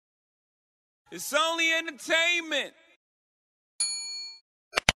It's only entertainment.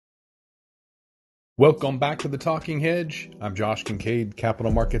 Welcome back to The Talking Hedge. I'm Josh Kincaid,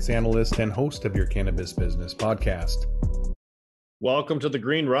 capital markets analyst and host of your Cannabis Business Podcast. Welcome to the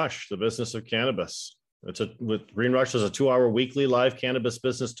Green Rush, the business of cannabis. Green Rush is a 2-hour weekly live cannabis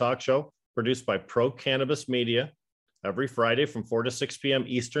business talk show produced by Pro Cannabis Media every Friday from 4 to 6 p.m.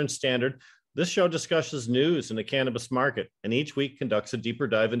 Eastern Standard. This show discusses news in the cannabis market and each week conducts a deeper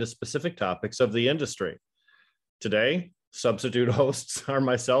dive into specific topics of the industry. Today, substitute hosts are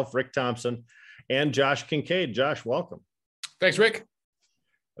myself, Rick Thompson, and Josh Kincaid. Josh, welcome. Thanks, Rick.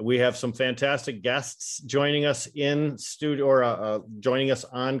 We have some fantastic guests joining us in studio or joining us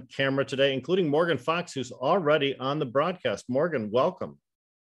on camera today, including Morgan Fox, who's already on the broadcast. Morgan, welcome.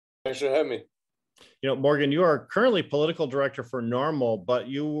 Thanks for having me. You know, Morgan, you are currently political director for NORML, but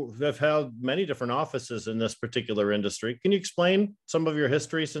you have held many different offices in this particular industry. Can you explain some of your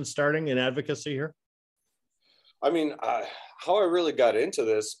history since starting in advocacy here? I mean, how I really got into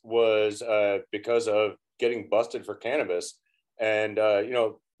this was because of getting busted for cannabis. And,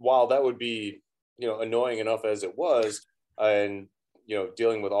 while that would be, annoying enough as it was, and,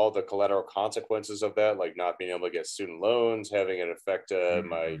 dealing with all the collateral consequences of that, like not being able to get student loans, having it affect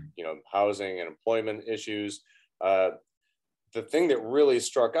my, housing and employment issues. The thing that really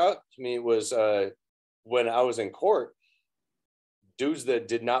struck out to me was when I was in court, dudes that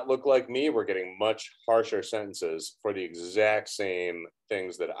did not look like me were getting much harsher sentences for the exact same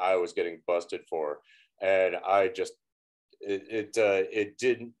things that I was getting busted for. And I just, it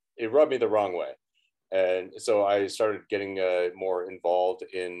rubbed me the wrong way. And so I started getting more involved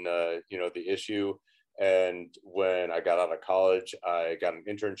in, the issue. And when I got out of college, I got an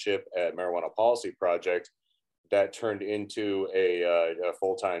internship at Marijuana Policy Project that turned into a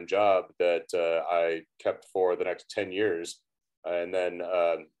full-time job that I kept for the next 10 years. And then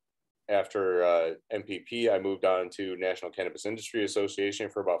after MPP, I moved on to National Cannabis Industry Association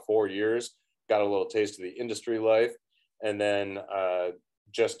for about 4 years, got a little taste of the industry life. And then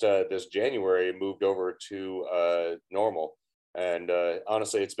just this January, moved over to NORML. And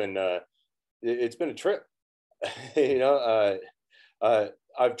honestly, it's been a trip.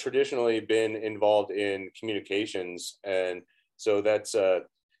 I've traditionally been involved in communications. And so that's, a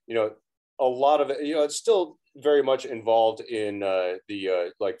lot of it, it's still very much involved in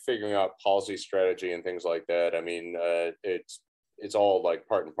the figuring out policy strategy and things like that. I mean, it's all like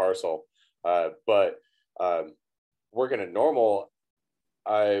part and parcel. But working at NORML,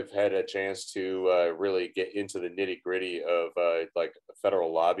 I've had a chance to really get into the nitty gritty of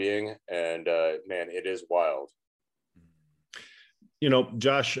federal lobbying, and man, it is wild.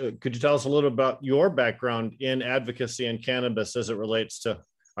 Josh, could you tell us a little about your background in advocacy and cannabis as it relates to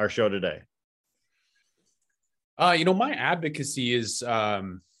our show today? My advocacy is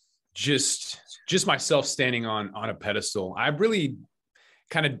just myself standing on a pedestal. I really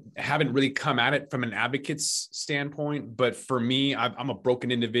kind of haven't really come at it from an advocate's standpoint, but for me, I'm a broken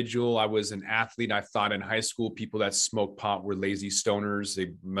individual. I was an athlete. I thought in high school, people that smoked pot were lazy stoners.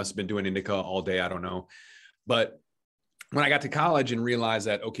 They must have been doing indica all day. I don't know. But when I got to college and realized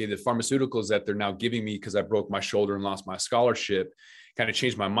that, okay, the pharmaceuticals that they're now giving me because I broke my shoulder and lost my scholarship kind of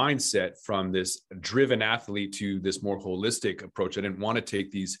changed my mindset from this driven athlete to this more holistic approach. I didn't want to take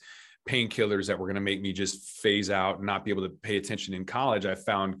these painkillers that were going to make me just phase out and not be able to pay attention in college. I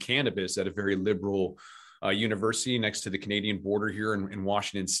found cannabis at a very liberal university next to the Canadian border here in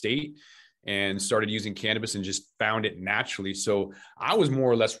Washington State, and started using cannabis and just found it naturally. So I was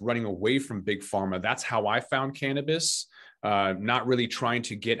more or less running away from big pharma. That's how I found cannabis. Not really trying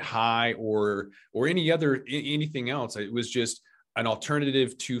to get high or anything else. It was just an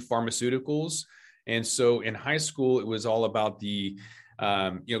alternative to pharmaceuticals. And so in high school, it was all about the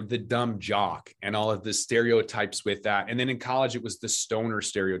dumb jock and all of the stereotypes with that. And then in college, it was the stoner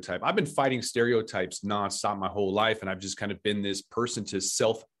stereotype. I've been fighting stereotypes nonstop my whole life. And I've just kind of been this person to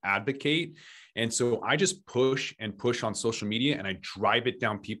self-advocate. And so I just push and push on social media, and I drive it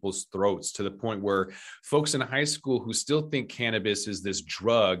down people's throats to the point where folks in high school who still think cannabis is this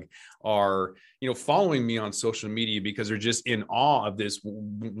drug are, following me on social media because they're just in awe of this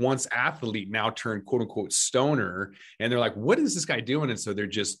once athlete now turned quote unquote stoner. And they're like, what is this guy doing? And so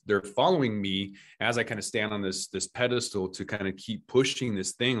they're following me as I kind of stand on this pedestal to kind of keep pushing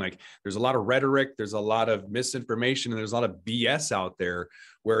this thing. Like there's a lot of rhetoric, there's a lot of misinformation, and there's a lot of BS out there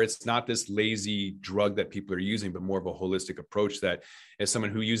where it's not this lazy drug that people are using, but more of a holistic approach that as someone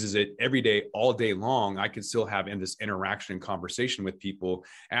who uses it every day, all day long, I can still have in this interaction and conversation with people.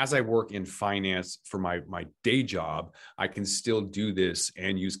 As I work in finance for my day job, I can still do this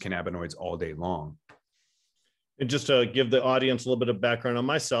and use cannabinoids all day long. And just to give the audience a little bit of background on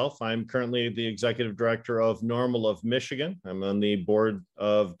myself, I'm currently the executive director of NORML of Michigan. I'm on the board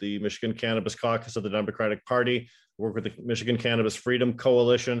of the Michigan Cannabis Caucus of the Democratic Party. I work with the Michigan Cannabis Freedom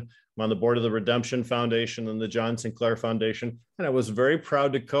Coalition. I'm on the board of the Redemption Foundation and the John Sinclair Foundation. And I was very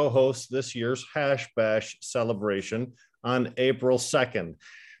proud to co-host this year's Hash Bash celebration on April 2nd.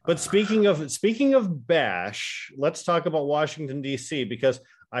 But speaking of Bash, let's talk about Washington, D.C., because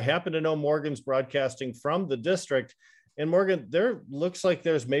I happen to know Morgan's broadcasting from the district. And Morgan, there looks like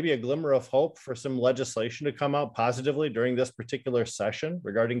there's maybe a glimmer of hope for some legislation to come out positively during this particular session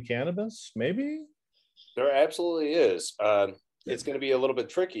regarding cannabis, maybe? There absolutely is. It's going to be a little bit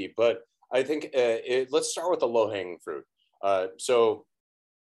tricky, but I think let's start with the low-hanging fruit. So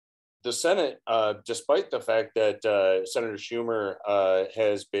the Senate, despite the fact that Senator Schumer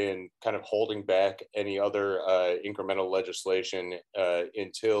has been kind of holding back any other incremental legislation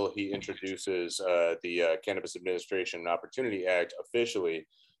until he introduces the Cannabis Administration and Opportunity Act officially,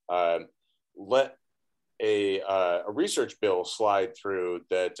 let a research bill slide through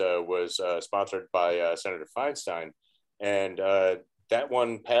that was sponsored by Senator Feinstein. And that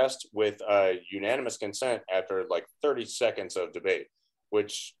one passed with unanimous consent after like 30 seconds of debate,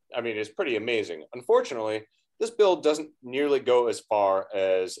 which, I mean, is pretty amazing. Unfortunately, this bill doesn't nearly go as far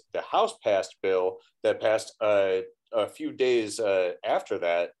as the House passed bill that passed a few days after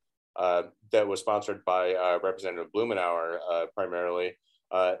that, that was sponsored by Representative Blumenauer primarily,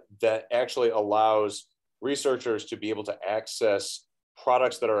 that actually allows researchers to be able to access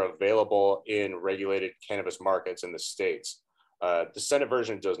products that are available in regulated cannabis markets in the states. The Senate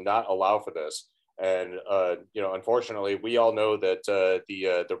version does not allow for this. And, unfortunately, we all know that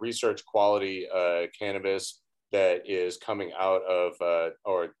the research quality cannabis that is coming out of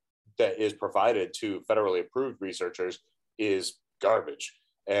or that is provided to federally approved researchers is garbage.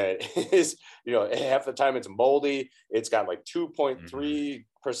 And is, half the time it's moldy. It's got like 2.3%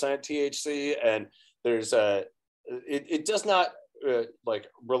 THC, and there's it does not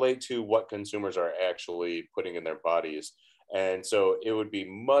relate to what consumers are actually putting in their bodies. And so it would be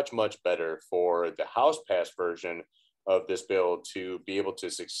much, much better for the House passed version of this bill to be able to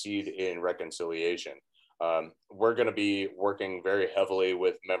succeed in reconciliation. We're going to be working very heavily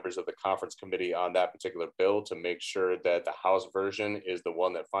with members of the conference committee on that particular bill to make sure that the House version is the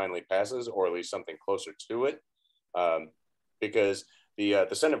one that finally passes, or at least something closer to it, because the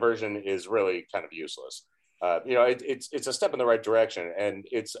Senate version is really kind of useless. It's a step in the right direction, and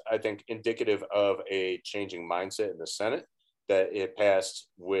it's, I think, indicative of a changing mindset in the Senate that it passed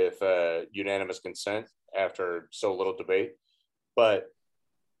with unanimous consent after so little debate. But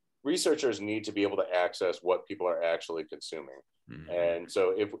researchers need to be able to access what people are actually consuming. Mm-hmm. And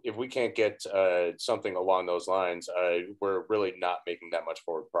so if we can't get something along those lines, we're really not making that much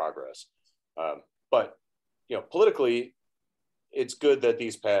forward progress. But politically, it's good that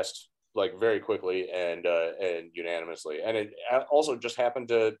these passed like very quickly and unanimously. And it also just happened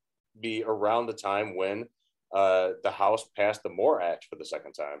to be around the time when the House passed the MORE Act for the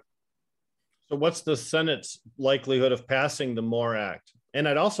second time. So what's the Senate's likelihood of passing the MORE Act? And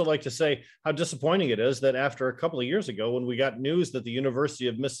I'd also like to say how disappointing it is that after a couple of years ago, when we got news that the University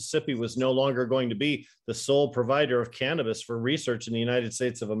of Mississippi was no longer going to be the sole provider of cannabis for research in the United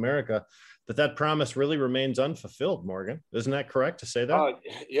States of America, that promise really remains unfulfilled, Morgan. Isn't that correct to say that?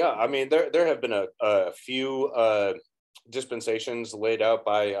 Yeah, I mean, there have been a few dispensations laid out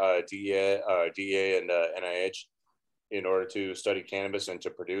by DEA and NIH in order to study cannabis and to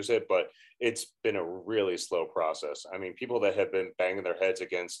produce it, but it's been a really slow process. I mean, people that have been banging their heads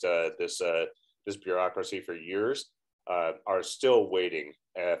against this bureaucracy for years are still waiting.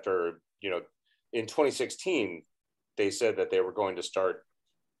 After, in 2016, they said that they were going to start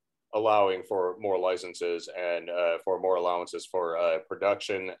allowing for more licenses and for more allowances for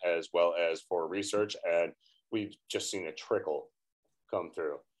production as well as for research, and we've just seen a trickle come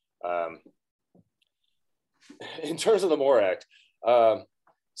through. In terms of the MORE Act,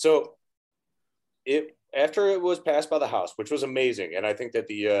 so after it was passed by the House, which was amazing, and I think that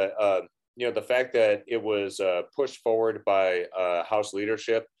the fact that it was pushed forward by House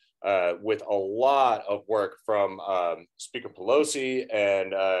leadership with a lot of work from Speaker Pelosi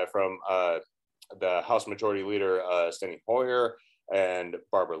and from the House Majority Leader Steny Hoyer and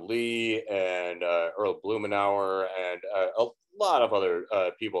Barbara Lee and Earl Blumenauer and a lot of other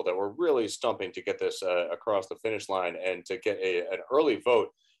people that were really stumping to get this across the finish line and to get an early vote.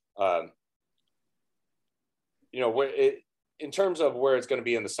 In terms of where it's going to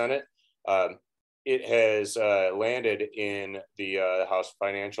be in the Senate, it has landed in the House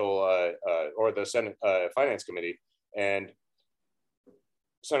Financial or the Senate Finance Committee, and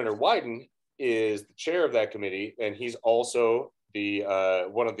Senator Wyden is the chair of that committee, and he's also the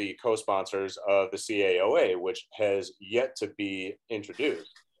one of the co-sponsors of the CAOA, which has yet to be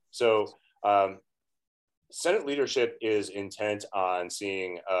introduced. So Senate leadership is intent on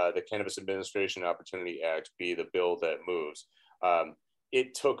seeing the Cannabis Administration Opportunity Act be the bill that moves.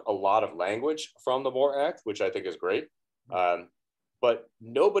 It took a lot of language from the MORE Act, which I think is great. But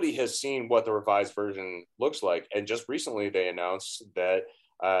nobody has seen what the revised version looks like. And just recently they announced that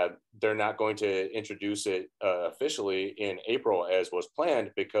they're not going to introduce it officially in April as was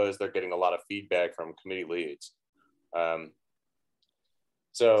planned, because they're getting a lot of feedback from committee leads.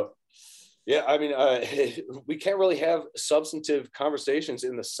 So, yeah, I mean, we can't really have substantive conversations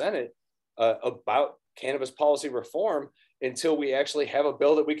in the Senate about cannabis policy reform until we actually have a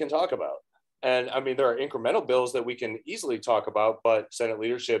bill that we can talk about. And I mean, there are incremental bills that we can easily talk about, but Senate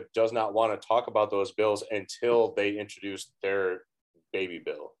leadership does not want to talk about those bills until they introduce their baby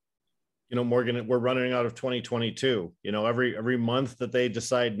bill. You know, Morgan, we're running out of 2022. You know, every month that they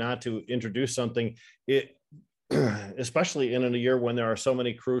decide not to introduce something, it especially in a year when there are so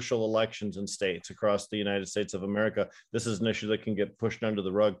many crucial elections in states across the United States of America, this is an issue that can get pushed under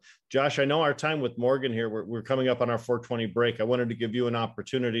the rug. Josh, I know our time with Morgan here, we're coming up on our 4:20 break. I wanted to give you an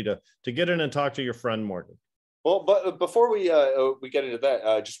opportunity to get in and talk to your friend, Morgan. Well, but before we get into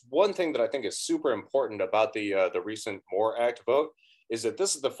that, just one thing that I think is super important about the recent MORE Act vote is that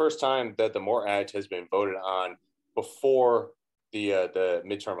this is the first time that the MORE Act has been voted on before the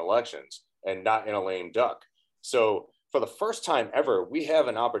midterm elections and not in a lame duck. So for the first time ever, we have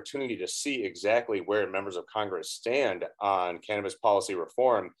an opportunity to see exactly where members of Congress stand on cannabis policy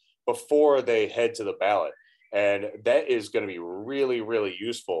reform before they head to the ballot. And that is going to be really, really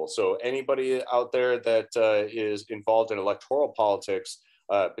useful. So anybody out there that is involved in electoral politics,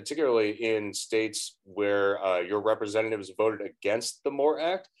 particularly in states where your representatives voted against the MORE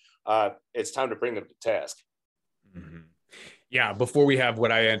Act, it's time to bring them to task. Mm-hmm. Yeah, before we have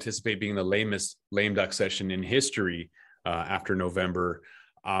what I anticipate being the lamest lame duck session in history after November,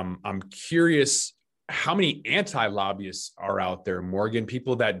 I'm curious how many anti-lobbyists are out there, Morgan,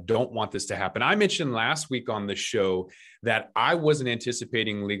 people that don't want this to happen. I mentioned last week on the show that I wasn't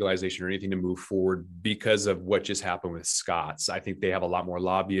anticipating legalization or anything to move forward because of what just happened with Scott's. I think they have a lot more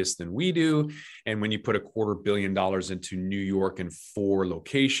lobbyists than we do. And when you put $250 million into New York and 4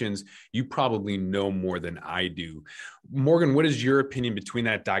 locations, you probably know more than I do. Morgan, what is your opinion between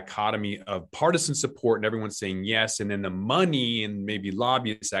that dichotomy of partisan support and everyone saying yes, and then the money and maybe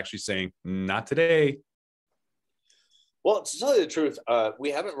lobbyists actually saying, not today? Well, to tell you the truth, we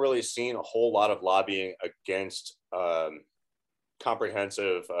haven't really seen a whole lot of lobbying against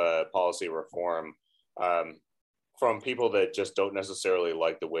comprehensive policy reform from people that just don't necessarily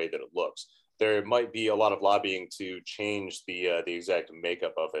like the way that it looks. There might be a lot of lobbying to change the exact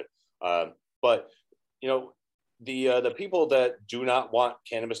makeup of it, but you know, the people that do not want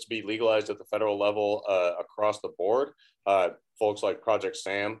cannabis to be legalized at the federal level across the board, folks like Project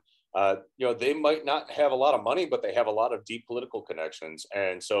Sam. You know, they might not have a lot of money, but they have a lot of deep political connections,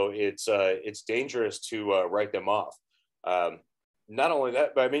 and so it's dangerous to write them off. Not only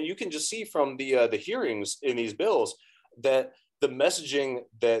that, but I mean, you can just see from the hearings in these bills that the messaging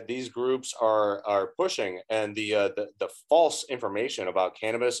that these groups are pushing and the false information about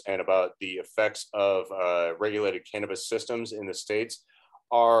cannabis and about the effects of regulated cannabis systems in the states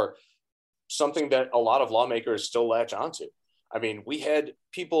are something that a lot of lawmakers still latch onto. I mean, we had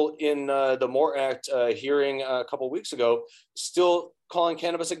people in the MORE Act hearing a couple of weeks ago still calling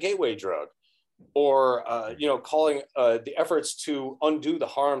cannabis a gateway drug, or you know, calling the efforts to undo the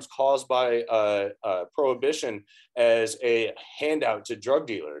harms caused by prohibition as a handout to drug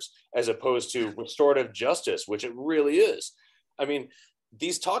dealers, as opposed to restorative justice, which it really is. I mean,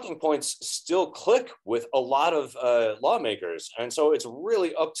 these talking points still click with a lot of lawmakers. And so it's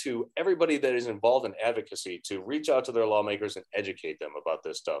really up to everybody that is involved in advocacy to reach out to their lawmakers and educate them about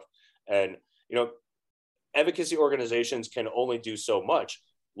this stuff. And, you know, advocacy organizations can only do so much.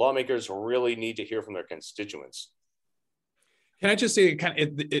 Lawmakers really need to hear from their constituents. Can I just say,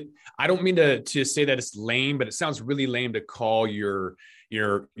 I don't mean to say that it's lame, but it sounds really lame to call your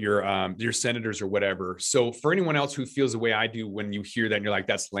senators or whatever. So for anyone else who feels the way I do when you hear that and you're like,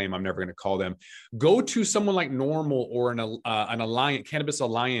 that's lame, I'm never going to call them, go to someone like NORML or an alliance, Cannabis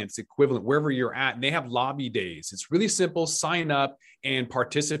Alliance equivalent, wherever you're at, and they have lobby days. It's really simple. Sign up and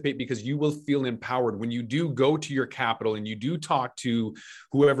participate, because you will feel empowered when you do go to your capital and you do talk to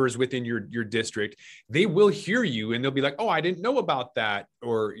whoever is within your district. They will hear you and they'll be like, oh, I didn't know about that.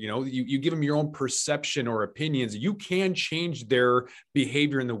 Or, you know, you give them your own perception or opinions. You can change their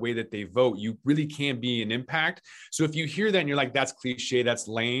behavior in the way that they vote. You really can be an impact. So if you hear that and you're like, that's cliche, that's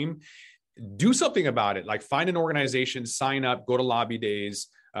lame, do something about it. Like find an organization, sign up, go to lobby days,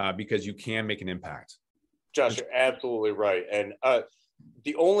 because you can make an impact. Josh, you're absolutely right. And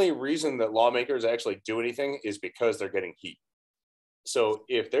the only reason that lawmakers actually do anything is because they're getting heat. So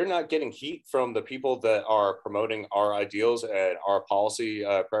if they're not getting heat from the people that are promoting our ideals and our policy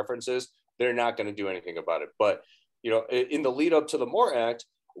preferences, they're not going to do anything about it. But, in the lead up to the MORE Act,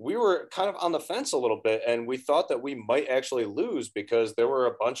 we were kind of on the fence a little bit, and we thought that we might actually lose because there were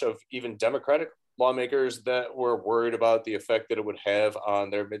a bunch of even Democratic lawmakers that were worried about the effect that it would have on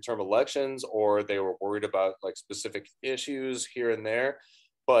their midterm elections, or they were worried about like specific issues here and there.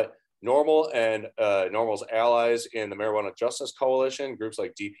 But NORML and NORML's allies in the Marijuana Justice Coalition, groups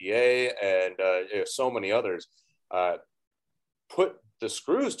like DPA and so many others, put the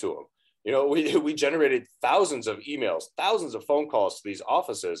screws to them. We generated thousands of emails, thousands of phone calls to these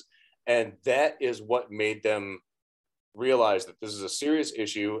offices, and that is what made them realize that this is a serious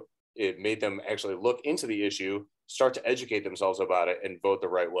issue. It made them actually look into the issue, start to educate themselves about it, and vote the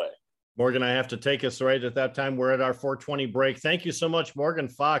right way. Morgan, I have to take us right at that time. We're at our 4:20 break. Thank you so much, Morgan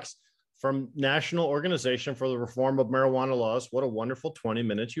Fox from National Organization for the Reform of Marijuana Laws. What a wonderful 20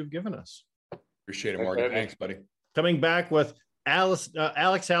 minutes you've given us. Appreciate it, Morgan. Thanks, buddy. Coming back with Alex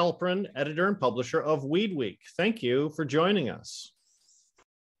Halpern, editor and publisher of Weed Week. Thank you for joining us.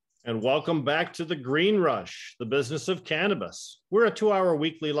 And welcome back to the Green Rush, the business of cannabis. We're a 2-hour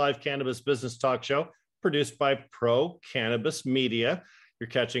weekly live cannabis business talk show produced by Pro Cannabis Media. You're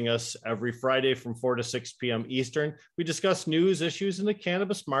catching us every Friday from 4 to 6 p.m. Eastern. We discuss news, issues in the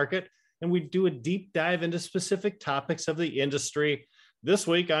cannabis market, and we do a deep dive into specific topics of the industry. This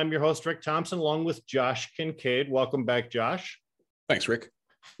week, I'm your host, Rick Thompson, along with Josh Kincaid. Welcome back, Josh. Thanks, Rick.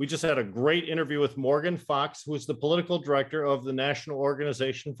 We just had a great interview with Morgan Fox, who is the political director of the National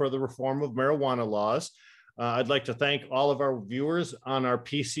Organization for the Reform of Marijuana Laws. I'd like to thank all of our viewers on our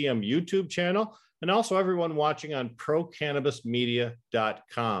PCM YouTube channel and also everyone watching on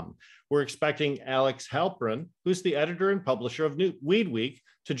procannabismedia.com. We're expecting Alex Halpern, who's the editor and publisher of Weed Week,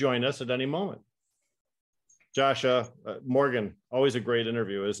 to join us at any moment. Josh, Morgan, always a great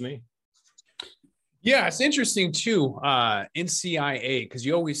interview, isn't he? Yeah, it's interesting too, NCIA, because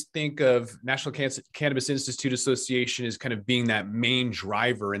you always think of National Cannabis Institute Association as kind of being that main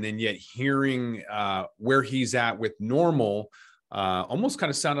driver, and then yet hearing where he's at with NORML almost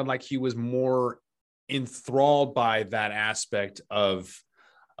kind of sounded like he was more enthralled by that aspect of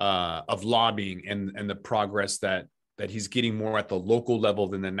lobbying and the progress that he's getting more at the local level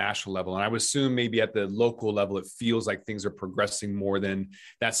than the national level. And I would assume maybe at the local level, it feels like things are progressing more than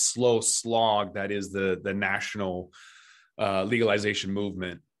that slow slog that is the national legalization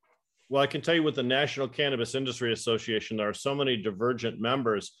movement. Well, I can tell you with the National Cannabis Industry Association, there are so many divergent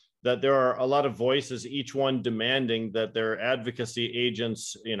members that there are a lot of voices, each one demanding that their advocacy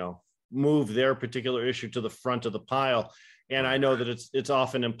agents, move their particular issue to the front of the pile. And I know that it's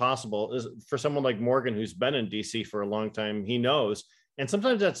often impossible for someone like Morgan, who's been in DC for a long time. He knows, and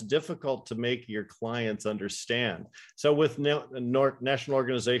sometimes that's difficult to make your clients understand. So with National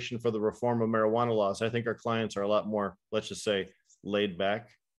Organization for the Reform of Marijuana Laws, I think our clients are a lot more, let's just say, laid back.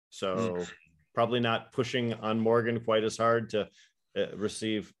 So probably not pushing on Morgan quite as hard to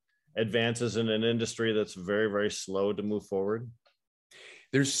receive advances in an industry that's very, very slow to move forward.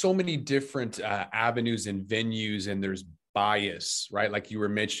 There's so many different avenues and venues, and there's bias, right? Like you were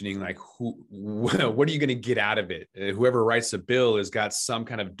mentioning, like what are you going to get out of it? Whoever writes a bill has got some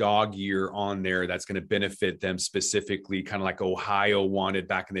kind of dog ear on there that's going to benefit them specifically, kind of like Ohio wanted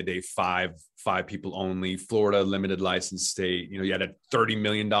back in the day, five people only, Florida limited license state, you had a $30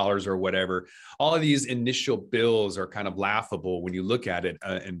 million or whatever. All of these initial bills are kind of laughable when you look at it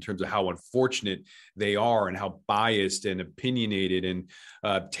in terms of how unfortunate they are and how biased and opinionated and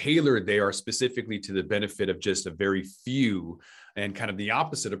tailored they are specifically to the benefit of just a very few, and kind of the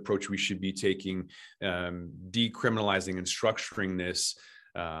opposite approach we should be taking, decriminalizing and structuring this,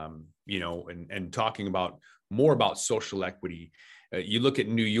 and talking more about social equity. You look at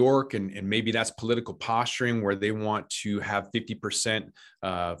New York, and maybe that's political posturing where they want to have 50%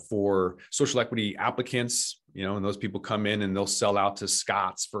 for social equity applicants, and those people come in and they'll sell out to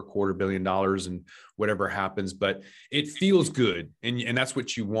Scott's for $250 million and whatever happens. But it feels good. And that's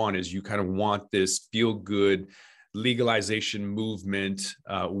what you want, is you kind of want this feel good legalization movement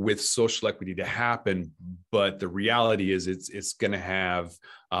with social equity to happen. But the reality is it's going to have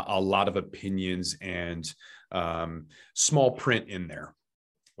a lot of opinions and small print in there.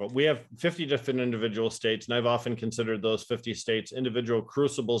 Well, we have 50 different individual states, and I've often considered those 50 states individual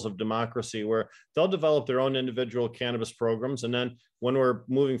crucibles of democracy where they'll develop their own individual cannabis programs. And then when we're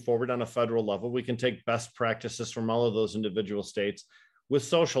moving forward on a federal level, we can take best practices from all of those individual states. with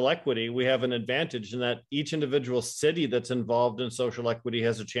social equity, we have an advantage in that each individual city that's involved in social equity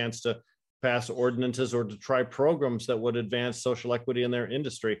has a chance to pass ordinances or to try programs that would advance social equity in their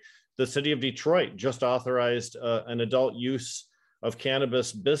industry. The city of Detroit just authorized an adult use of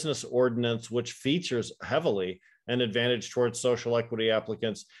cannabis business ordinance, which features heavily an advantage towards social equity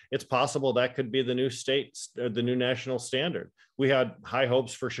applicants. It's possible that could be the new state, the new national standard. We had high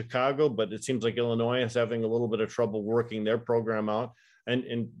hopes for Chicago, but it seems like Illinois is having a little bit of trouble working their program out.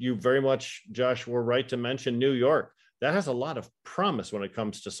 And you very much, Josh, were right to mention New York. That has a lot of promise when it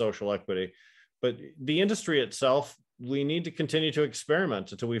comes to social equity. But the industry itself, we need to continue to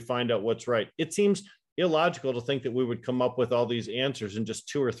experiment until we find out what's right. It seems illogical to think that we would come up with all these answers in just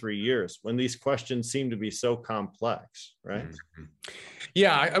 2 or 3 years when these questions seem to be so complex, right? Mm-hmm.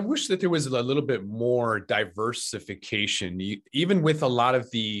 Yeah, I wish that there was a little bit more diversification, even with a lot of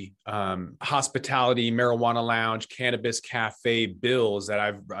the hospitality, marijuana lounge, cannabis cafe bills that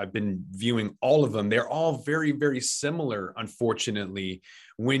I've been viewing. All of them, they're all very, very similar, unfortunately.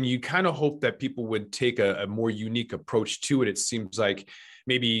 When you kind of hope that people would take a more unique approach to it, it seems like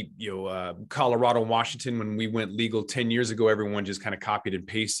maybe, Colorado and Washington, when we went legal 10 years ago, everyone just kind of copied and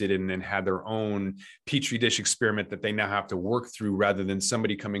pasted and then had their own petri dish experiment that they now have to work through, rather than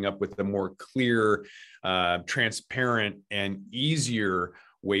somebody coming up with a more clear, transparent, and easier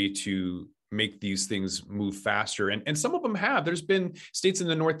way to make these things move faster. And some of them have. There's been states in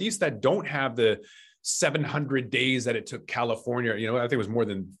the Northeast that don't have the 700 days that it took California. I think it was more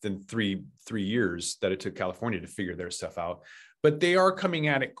than 3 years that it took California to figure their stuff out. But they are coming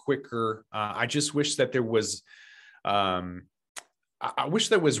at it quicker. I just wish that there was, I wish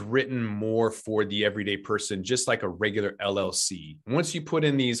that was written more for the everyday person, just like a regular LLC. Once you put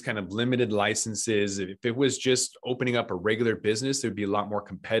in these kind of limited licenses, if it was just opening up a regular business, it would be a lot more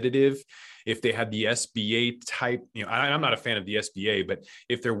competitive. If they had the SBA type, I'm not a fan of the SBA, but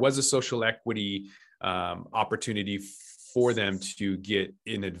if there was a social equity opportunity for them to get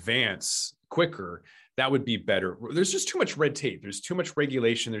in advance quicker, that would be better. There's just too much red tape. There's too much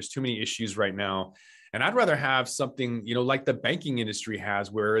regulation. There's too many issues right now. And I'd rather have something, like the banking industry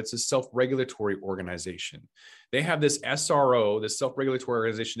has, where it's a self-regulatory organization. They have this SRO, this self-regulatory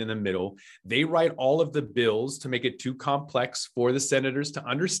organization in the middle. They write all of the bills to make it too complex for the senators to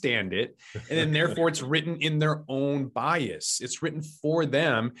understand it. And then therefore it's written in their own bias. It's written for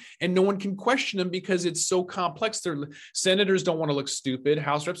them, and no one can question them because it's so complex. Their senators don't want to look stupid.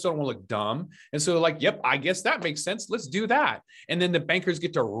 House reps don't want to look dumb. And so they're like, yep, I guess that makes sense. Let's do that. And then the bankers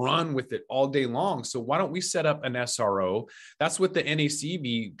get to run with it all day long. So why don't we set up an SRO? That's what the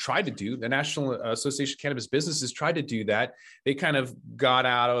NACB tried to do. The National Association of Cannabis Businesses tried to do that. They kind of got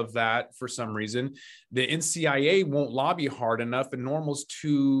out of that for some reason. The NCIA won't lobby hard enough, and NORML's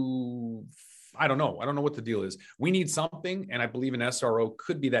too, I don't know what the deal is. We need something, and I believe an SRO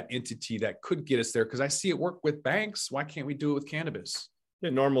could be that entity that could get us there, because I see it work with banks. Why can't we do it with cannabis? Yeah,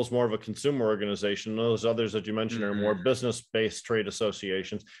 NORML's more of a consumer organization. Those others that you mentioned are more business-based trade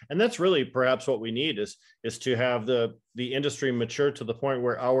associations. And that's really perhaps what we need is to have the industry mature to the point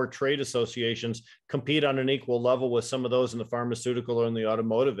where our trade associations compete on an equal level with some of those in the pharmaceutical or in the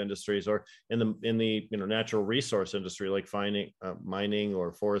automotive industries, or in the natural resource industry, like mining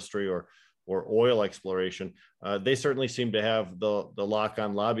or forestry or oil exploration. They certainly seem to have the lock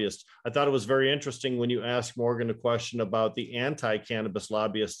on lobbyists. I thought it was very interesting when you asked Morgan a question about the anti-cannabis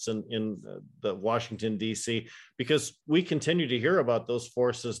lobbyists in the Washington, D.C., because we continue to hear about those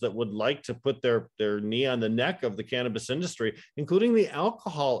forces that would like to put their knee on the neck of the cannabis industry, including the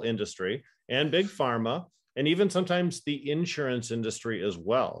alcohol industry and big pharma, and even sometimes the insurance industry as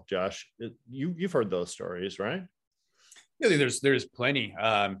well. Josh, you've heard those stories, right? Yeah, there's plenty.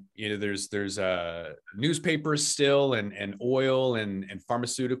 There's newspapers still, and oil and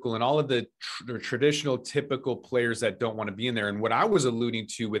pharmaceutical, and all of the traditional typical players that don't want to be in there. And what I was alluding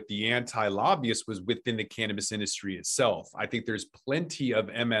to with the anti-lobbyists was within the cannabis industry itself. I think there's plenty of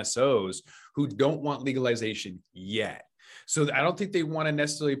MSOs who don't want legalization yet. So I don't think they want to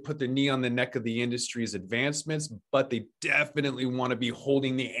necessarily put their knee on the neck of the industry's advancements, but they definitely want to be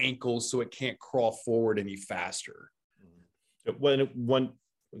holding the ankles so it can't crawl forward any faster. When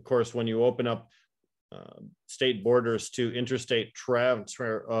you open up state borders to interstate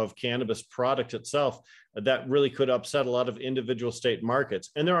transfer of cannabis product itself, that really could upset a lot of individual state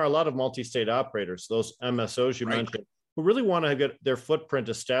markets. And there are a lot of multi-state operators, those MSOs you mentioned, who really want to get their footprint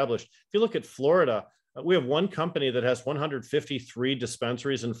established. If you look at Florida, we have one company that has 153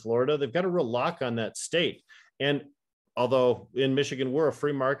 dispensaries in Florida. They've got a real lock on that state. And although in Michigan, we're a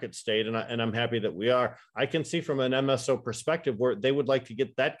free market state, and I'm happy that we are, I can see from an MSO perspective where they would like to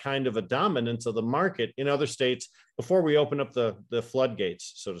get that kind of a dominance of the market in other states before we open up the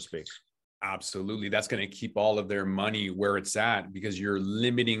floodgates, so to speak. Absolutely. That's going to keep all of their money where it's at because you're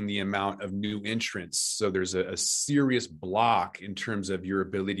limiting the amount of new entrants. So there's a serious block in terms of your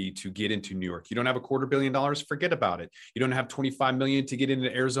ability to get into New York. You don't have $250 million, forget about it. You don't have 25 million to get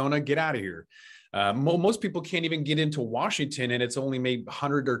into Arizona, get out of here. Most people can't even get into Washington, and it's only made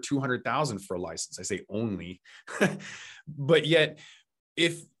 100 or 200,000 for a license. I say only, but yet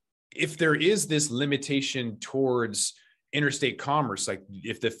if there is this limitation towards interstate commerce, like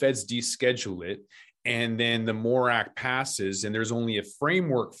if the feds deschedule it and then the MORE Act passes and there's only a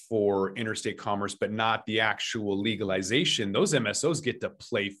framework for interstate commerce, but not the actual legalization, those MSOs get to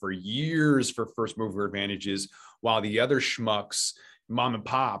play for years for first mover advantages while the other schmucks, mom and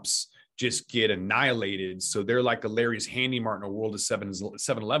pops, just get annihilated. So they're like a Larry's Handy Mart in a world of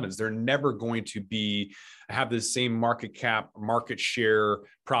 7-Elevens. They're never going to have the same market cap, market share,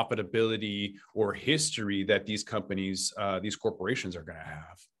 profitability, or history that these companies, these corporations are going to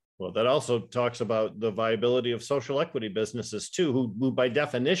have. Well, that also talks about the viability of social equity businesses too, who by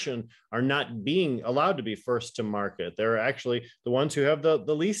definition are not being allowed to be first to market. They're actually the ones who have the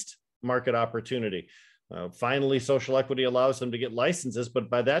least market opportunity. Finally, social equity allows them to get licenses, but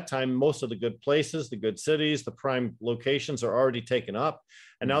by that time, most of the good places, the good cities, the prime locations are already taken up.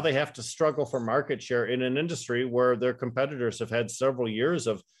 And now they have to struggle for market share in an industry where their competitors have had several years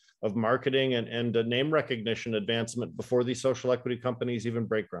of marketing and name recognition advancement before these social equity companies even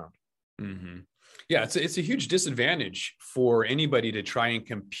break ground. Mm-hmm. Yeah, it's a huge disadvantage for anybody to try and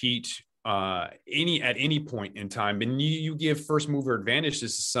compete at any point in time. And you give first mover advantage to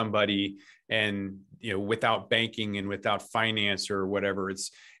somebody, and without banking and without finance or whatever,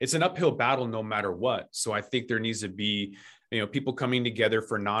 it's an uphill battle no matter what. So I think there needs to be people coming together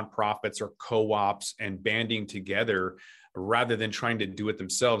for nonprofits or co-ops and banding together rather than trying to do it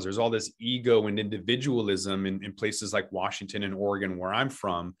themselves. There's all this ego and individualism in places like Washington and Oregon, where I'm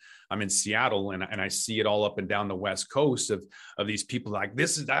from. I'm in Seattle, and I see it all up and down the West Coast of these people like,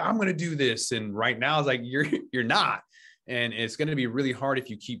 I'm going to do this. And right now it's like, you're not. And it's going to be really hard if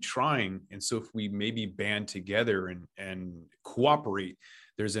you keep trying. And so if we maybe band together and cooperate,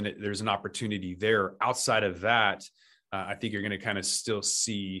 there's an opportunity there. Outside of that, I think you're going to kind of still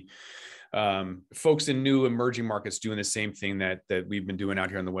see folks in new emerging markets doing the same thing that we've been doing out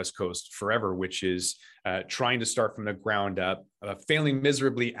here on the West Coast forever, which is trying to start from the ground up, failing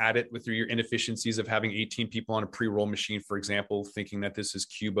miserably at it with your inefficiencies of having 18 people on a pre-roll machine, for example, thinking that this is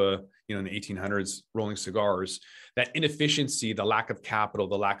Cuba, in the 1800s, rolling cigars. That inefficiency, the lack of capital,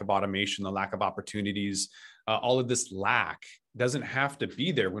 the lack of automation, the lack of opportunities, all of this lack doesn't have to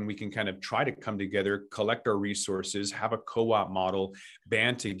be there when we can kind of try to come together, collect our resources, have a co-op model,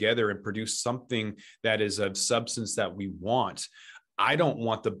 band together and produce something that is of substance that we want. I don't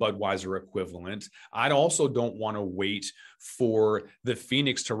want the Budweiser equivalent. I also don't want to wait for the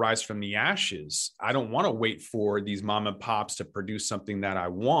Phoenix to rise from the ashes. I don't want to wait for these mom and pops to produce something that I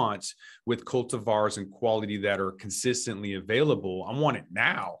want with cultivars and quality that are consistently available. I want it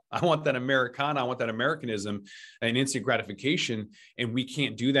now. I want that Americana. I want that Americanism and instant gratification. And we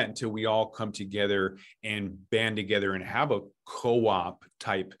can't do that until we all come together and band together and have a co-op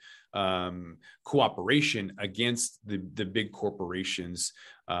type cooperation against the big corporations.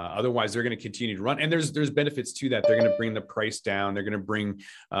 Otherwise, they're going to continue to run. And there's benefits to that. They're going to bring the price down. They're going to bring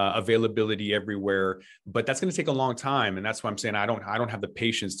availability everywhere. But that's going to take a long time. And that's why I'm saying I don't have the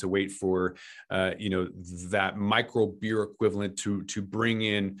patience to wait for that micro beer equivalent to bring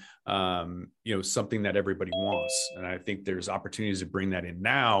in something that everybody wants. And I think there's opportunities to bring that in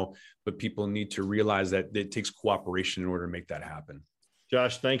now, but people need to realize that it takes cooperation in order to make that happen.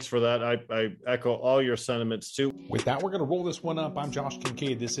 Josh, thanks for that. I echo all your sentiments too. With that, we're going to roll this one up. I'm Josh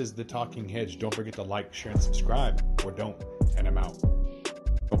Kincaid. This is The Talking Hedge. Don't forget to like, share, and subscribe, or don't, and I'm out.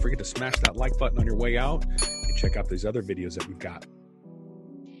 Don't forget to smash that like button on your way out and check out these other videos that we've got.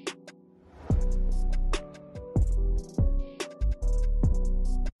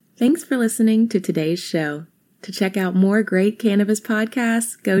 Thanks for listening to today's show. To check out more great cannabis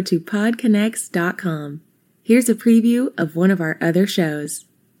podcasts, go to podconnects.com. Here's a preview of one of our other shows.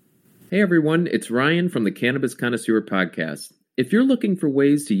 Hey everyone, it's Ryan from the Cannabis Connoisseur Podcast. If you're looking for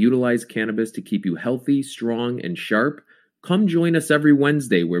ways to utilize cannabis to keep you healthy, strong, and sharp, come join us every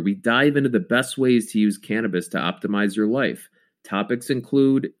Wednesday where we dive into the best ways to use cannabis to optimize your life. Topics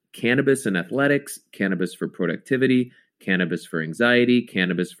include cannabis and athletics, cannabis for productivity, cannabis for anxiety,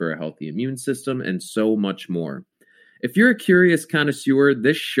 cannabis for a healthy immune system, and so much more. If you're a curious connoisseur,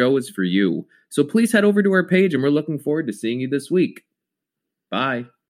 this show is for you. So please head over to our page, and we're looking forward to seeing you this week. Bye.